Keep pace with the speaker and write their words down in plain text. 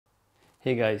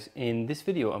Hey guys, in this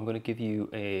video I'm going to give you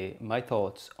my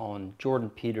thoughts on Jordan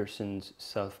Peterson's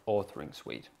Self-Authoring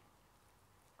Suite.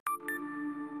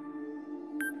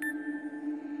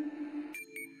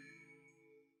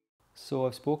 So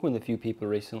I've spoken with a few people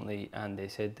recently and they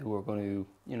said they were going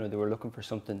to, they were looking for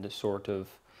something to sort of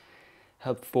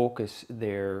help focus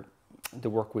the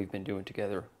work we've been doing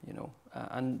together,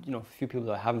 and a few people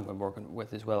that I haven't been working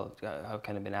with as well have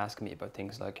kind of been asking me about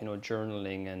things like,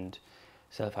 journaling and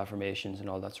self-affirmations and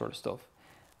all that sort of stuff.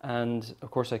 And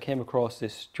of course I came across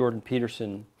this Jordan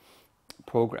Peterson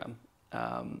program.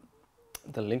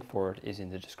 The link for it is in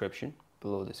the description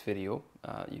below this video.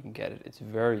 You can get it. It's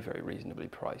very, very reasonably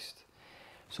priced.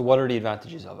 So what are the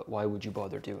advantages of it? Why would you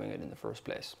bother doing it in the first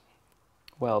place?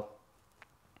 Well,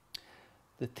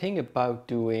 the thing about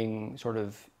doing sort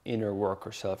of inner work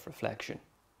or self-reflection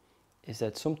is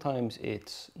that sometimes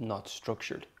it's not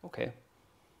structured, okay?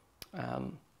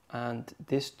 And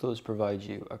this does provide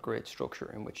you a great structure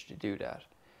in which to do that.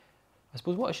 I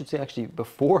suppose what I should say actually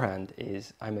beforehand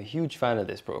is I'm a huge fan of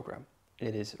this program.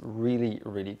 It is really,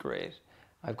 really great.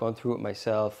 I've gone through it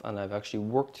myself and I've actually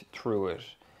worked through it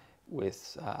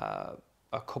with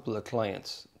a couple of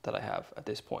clients that I have at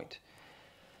this point.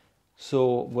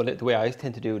 So the way I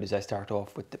tend to do it is I start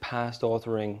off with the past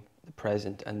authoring, the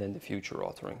present, and then the future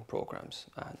authoring programs.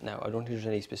 Now, I don't think there's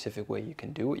any specific way you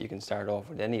can do it. You can start off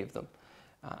with any of them.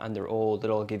 And they'll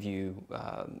all give you,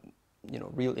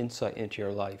 real insight into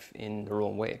your life in their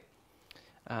own way.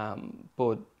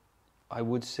 But I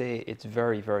would say it's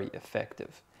very, very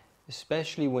effective,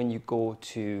 especially when you go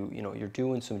to, you're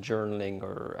doing some journaling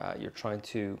or you're trying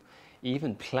to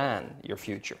even plan your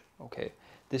future. Okay,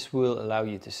 this will allow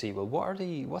you to see, well,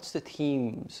 what's the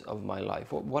themes of my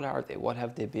life? What are they? What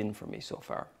have they been for me so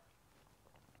far?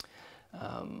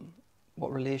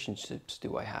 What relationships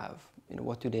do I have?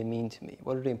 What do they mean to me?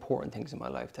 What are the important things in my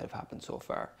life that have happened so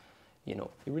far? You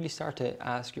really start to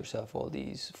ask yourself all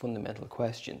these fundamental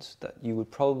questions that you would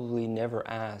probably never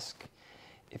ask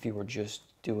if you were just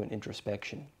doing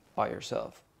introspection by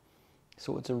yourself.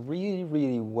 So it's a really,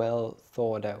 really well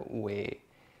thought out way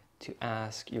to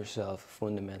ask yourself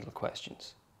fundamental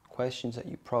questions that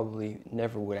you probably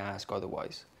never would ask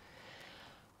otherwise.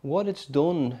 What it's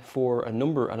done for a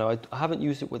number, and I haven't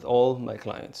used it with all my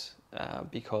clients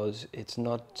because it's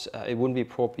not, it wouldn't be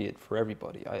appropriate for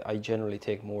everybody. I generally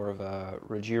take more of a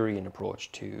Rogerian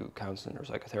approach to counseling or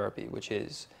psychotherapy, which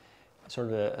is sort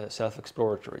of a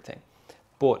self-exploratory thing.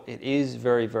 But it is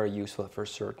very, very useful for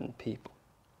certain people.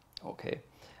 Okay,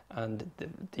 and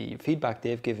the feedback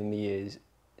they've given me is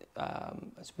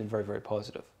it's been very, very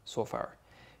positive so far.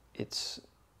 It's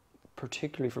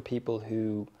particularly for people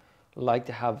who like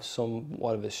to have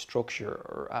somewhat of a structure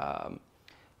or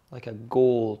like a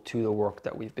goal to the work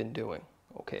that we've been doing,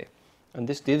 okay? And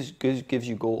this gives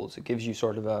you goals. It gives you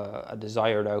sort of a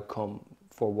desired outcome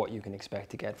for what you can expect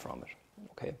to get from it,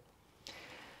 okay?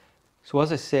 So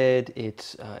as I said,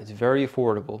 it's very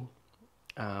affordable.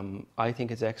 I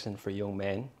think it's excellent for young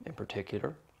men in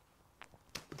particular.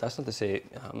 But that's not to say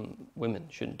women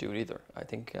shouldn't do it either. I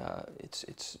think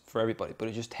it's for everybody, but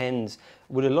it just tends,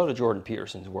 with a lot of Jordan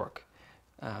Peterson's work,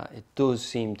 it does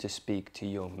seem to speak to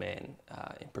young men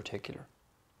in particular.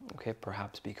 Okay,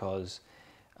 perhaps because,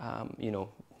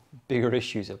 bigger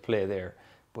issues at play there,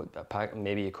 but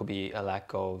maybe it could be a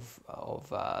lack of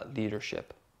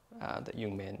leadership that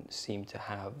young men seem to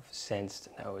have sensed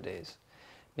nowadays.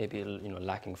 Maybe,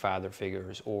 lacking father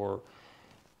figures, or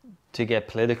to get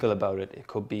political about it, it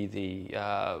could be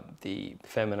the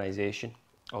feminization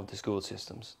of the school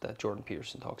systems that Jordan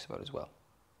Peterson talks about as well,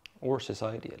 or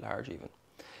society at large even.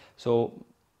 So,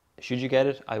 should you get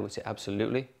it? I would say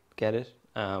absolutely get it.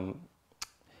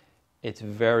 It's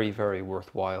very, very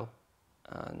worthwhile,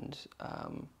 and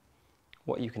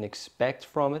what you can expect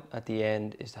from it at the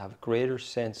end is to have a greater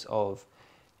sense of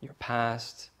your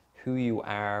past, who you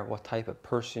are, what type of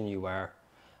person you are,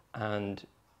 and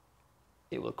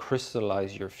it will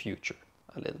crystallize your future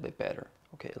a little bit better.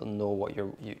 Okay, you'll know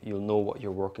what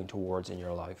you're working towards in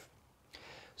your life.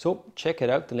 So check it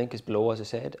out. The link is below, as I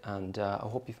said, and I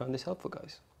hope you found this helpful,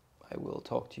 guys. I will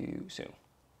talk to you soon.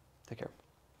 Take care.